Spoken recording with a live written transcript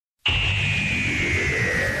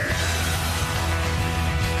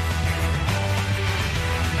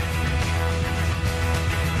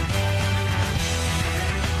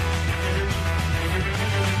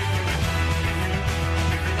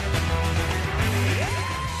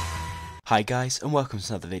Hi guys, and welcome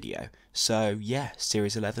to another video. So yeah,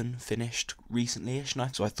 Series 11 finished recently-ish,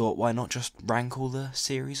 so I thought why not just rank all the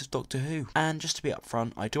series of Doctor Who. And just to be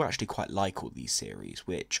upfront, I do actually quite like all these series,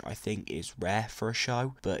 which I think is rare for a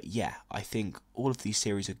show, but yeah, I think all of these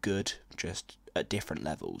series are good, just at different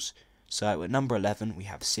levels. So at number 11 we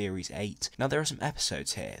have Series 8. Now there are some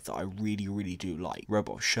episodes here that I really do like.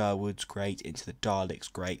 Robot of Sherwood's great, Into the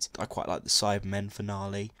Daleks great, I quite like the Cybermen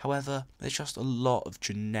finale. However, there's just a lot of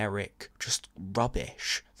generic, just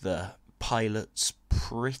rubbish. The pilot's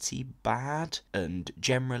pretty bad, and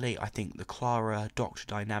generally I think the Clara Doctor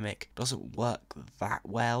dynamic doesn't work that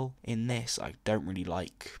well in this. I don't really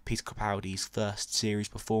like Peter Capaldi's first series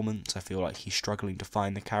performance. I feel like he's struggling to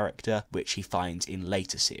find the character, which he finds in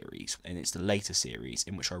later series, and it's the later series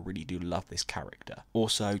in which I really do love this character.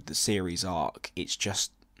 Also, the series arc, it's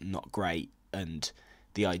just not great, and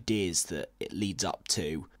the ideas that it leads up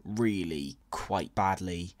to really quite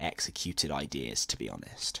badly executed ideas, to be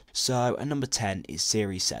honest. So at number 10 is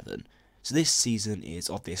Series 7. So this season is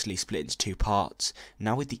obviously split into two parts.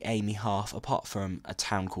 Now with the Amy half, apart from a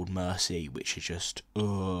town called Mercy, which is just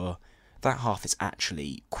that half is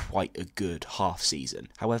actually quite a good half season.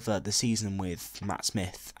 However, the season with Matt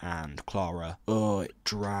Smith and Clara, it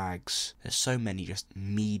drags. There's so many just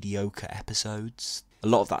mediocre episodes. A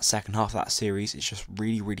lot of that second half of that series is just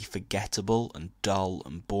really forgettable and dull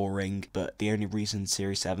and boring, but the only reason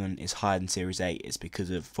Series 7 is higher than Series 8 is because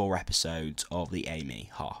of 4 episodes of the Amy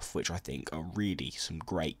half, which I think are really some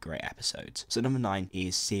great episodes. So number 9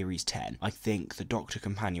 is Series 10. I think the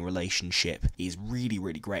Doctor-companion relationship is really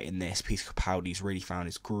great in this. Peter Capaldi's really found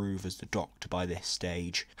his groove as the Doctor by this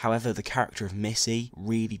stage. However, the character of Missy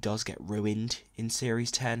really does get ruined in Series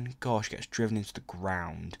 10. Gosh, gets driven into the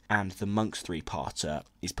ground. And the Monks 3-parter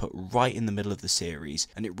is put right in the middle of the series,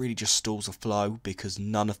 and it really just stalls the flow because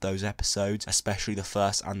none of those episodes, especially the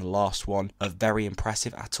first and the last one, are very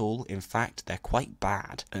impressive at all. In fact, they're quite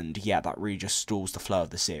bad, and yeah, that really just stalls the flow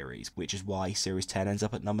of the series, which is why Series 10 ends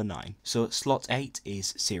up at number 9. So at slot 8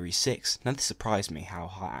 is Series 6. Now this surprised me how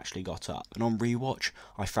high it actually got up, and on rewatch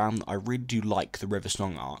I found that I really do like the River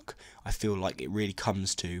Song arc. I feel like it really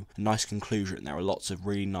comes to a nice conclusion. There are lots of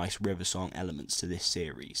really nice River Song elements to this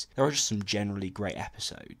series. There are just some generally great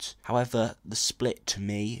episodes. However, the split to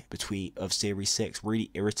me of Series 6 really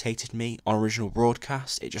irritated me. On original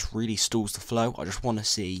broadcast, it just really stalls the flow. I just want to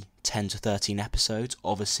see 10 to 13 episodes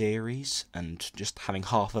of a series, and just having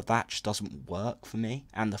half of that just doesn't work for me.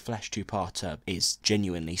 And the Flesh 2-parter is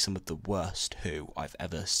genuinely some of the worst Who I've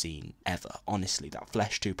ever seen ever. Honestly, that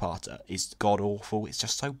Flesh 2-parter is god awful. It's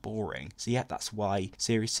just so boring. So yeah, that's why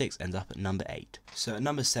Series 6 ends up at number 8. So at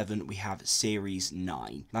number 7 we have Series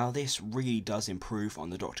 9. Now this really does improve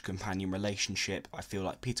on the Doctor-companion relationship. I feel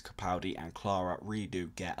like Peter Capaldi and Clara really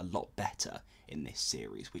do get a lot better in this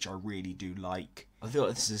series, which I really do like. I feel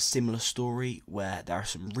like this is a similar story where there are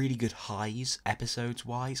some really good highs episodes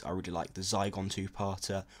wise. I really like the Zygon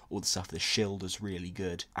 2-parter, all the stuff with the Shield is really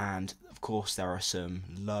good, and of course there are some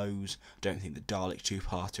lows. I don't think the Dalek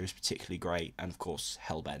 2-parter is particularly great, and of course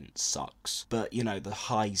Hellbent sucks. But you know, the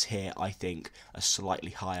highs here I think are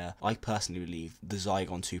slightly higher. I personally believe the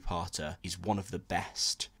Zygon 2-parter is one of the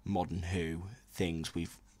best modern Who things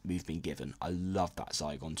we've been given. I love that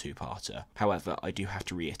Zygon 2-parter. However, I do have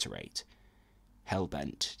to reiterate,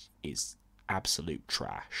 Hellbent is absolute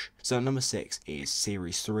trash. So number 6 is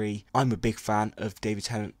Series 3. I'm a big fan of David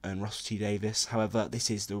Tennant and Russell T Davies. However,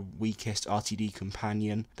 this is the weakest RTD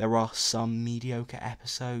companion. There are some mediocre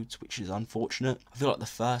episodes, which is unfortunate. I feel like the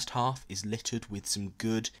first half is littered with some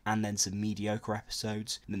good and then some mediocre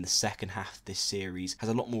episodes, and then the second half of this series has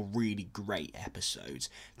a lot more really great episodes.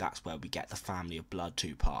 That's where we get the Family of Blood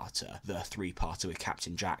 2-parter, the 3-parter with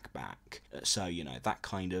Captain Jack back. So you know, that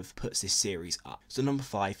kind of puts this series up. So number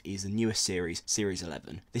 5 is the newest series, Series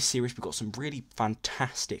 11. This series we've got some really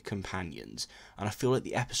fantastic companions, and I feel like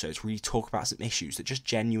the episodes really talk about some issues that just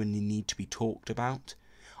genuinely need to be talked about.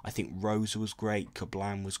 I think Rosa was great,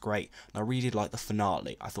 Kablam was great, and I really did like the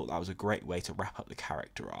finale. I thought that was a great way to wrap up the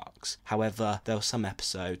character arcs. However, there were some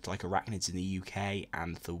episodes like Arachnids in the UK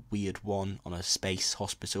and the weird one on a space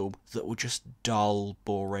hospital that were just dull,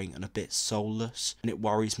 boring, and a bit soulless, and it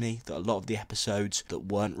worries me that a lot of the episodes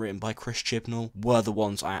that weren't written by Chris Chibnall were the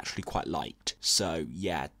ones I actually quite liked. So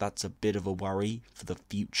yeah, that's a bit of a worry for the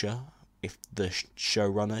future if the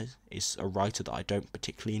showrunner is a writer that I don't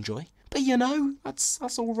particularly enjoy. But you know, that's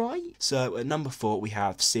alright. So at number 4 we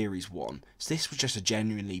have Series 1. So this was just a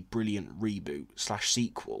genuinely brilliant reboot /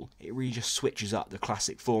 sequel. It really just switches up the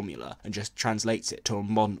classic formula and just translates it to a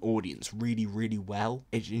modern audience really, really well.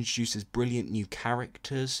 It introduces brilliant new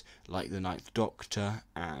characters like the Ninth Doctor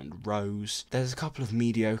and Rose. There's a couple of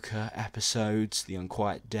mediocre episodes, The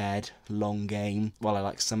Unquiet Dead, Long Game. While I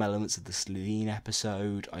like some elements of the Slitheen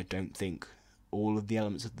episode, I don't think all of the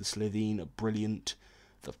elements of the Slitheen are brilliant.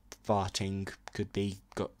 The farting could be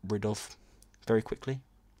got rid of very quickly.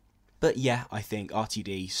 But yeah, I think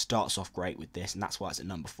RTD starts off great with this, and that's why it's at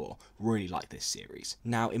number 4. Really like this series.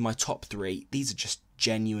 Now, in my top 3, these are just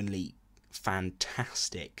genuinely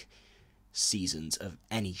fantastic seasons of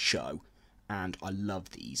any show, and I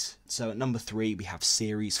love these. So at number 3 we have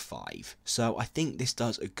Series 5. So I think this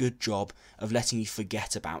does a good job of letting you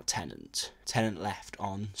forget about Tennant. Tennant left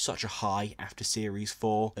on such a high after Series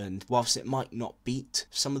 4, and whilst it might not beat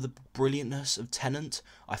some of the brilliantness of Tennant,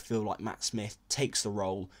 I feel like Matt Smith takes the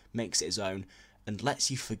role, makes it his own, and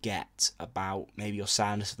lets you forget about maybe your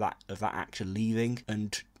sadness of that actor leaving,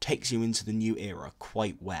 and takes you into the new era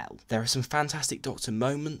quite well. There are some fantastic Doctor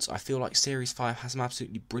moments. I feel like Series 5 has some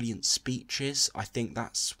absolutely brilliant speeches. I think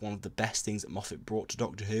that's one of the best things that Moffat brought to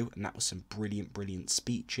Doctor Who, and that was some brilliant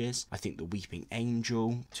speeches. I think the Weeping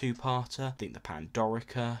Angel two-parter, I think the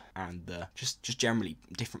Pandorica, and the just generally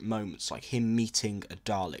different moments, like him meeting a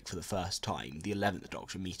Dalek for the first time, the 11th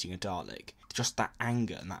Doctor meeting a Dalek. Just that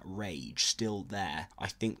anger and that rage still there. I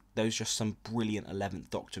think those are just some brilliant 11th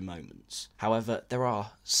Doctor moments. However, there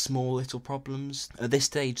are small little problems. At this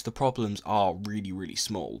stage, the problems are really, really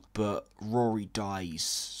small, but Rory dies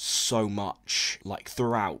so much, like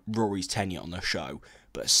throughout Rory's tenure on the show,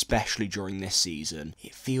 but especially during this season,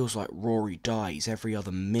 it feels like Rory dies every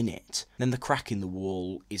other minute. Then the crack in the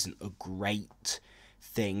wall isn't a great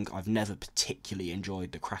thing. I've never particularly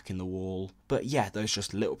enjoyed the crack in the wall. But yeah, those are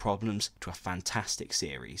just little problems to a fantastic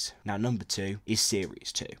series. Now number 2 is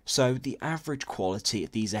Series 2. So the average quality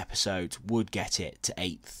of these episodes would get it to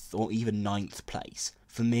 8th or even 9th place.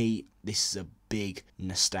 For me, this is a big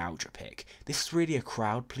nostalgia pick. This is really a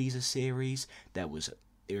crowd pleaser series. There was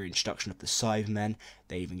their introduction of the Cybermen.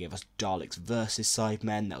 They even gave us Daleks versus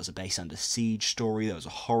Cybermen. There was a Base Under Siege story. There was a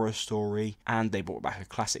horror story, and they brought back a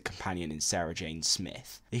classic companion in Sarah Jane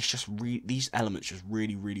Smith. These elements just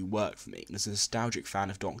really, really work for me. And as a nostalgic fan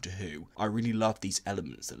of Doctor Who, I really love these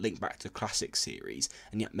elements that link back to the classic series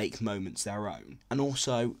and yet make moments their own. And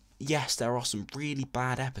also, yes, there are some really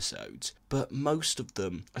bad episodes, but most of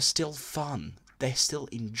them are still fun. They're still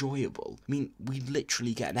enjoyable. I mean, we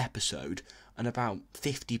literally get an episode and about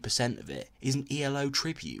 50% of it is an ELO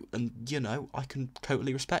tribute, and you know, I can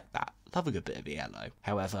totally respect that. Love a good bit of ELO.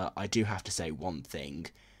 However, I do have to say one thing.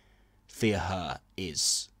 Fear Her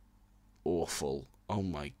is awful. Oh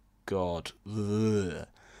my god. Ugh.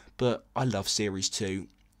 But I love Series 2,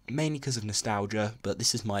 mainly because of nostalgia, but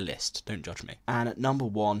this is my list, don't judge me. And at number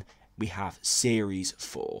 1, we have Series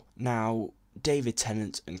 4. Now, David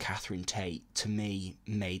Tennant and Catherine Tate, to me,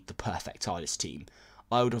 made the perfect TARDIS team.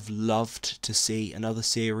 I would have loved to see another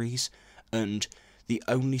series, and the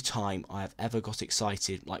only time I have ever got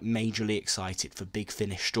excited, like majorly excited for Big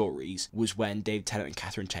Finish stories, was when David Tennant and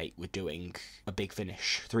Catherine Tate were doing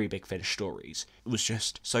three Big Finish stories. It was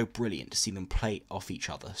just so brilliant to see them play off each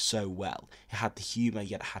other so well. It had the humour,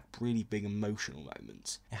 yet it had really big emotional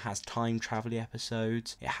moments. It has time travel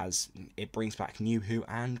episodes, it brings back New Who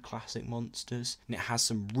and classic monsters, and it has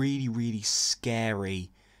some really, really scary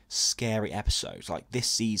episodes. Like this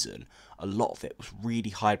season, a lot of it was really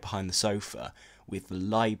hide behind the sofa with the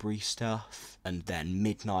library stuff, and then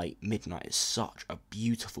Midnight is such a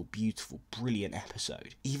beautiful, brilliant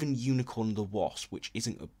episode. Even Unicorn and the Wasp, which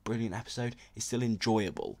isn't a brilliant episode, is still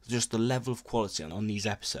enjoyable. Just the level of quality on these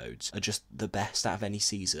episodes are just the best out of any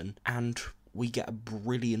season, and we get a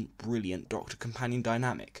brilliant Doctor Companion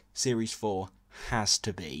dynamic. Series 4 has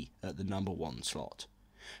to be at the number 1 slot.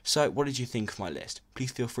 So, what did you think of my list?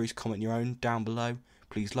 Please feel free to comment your own down below.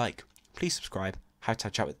 Please like, please subscribe, have to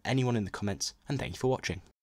chat with anyone in the comments, and thank you for watching.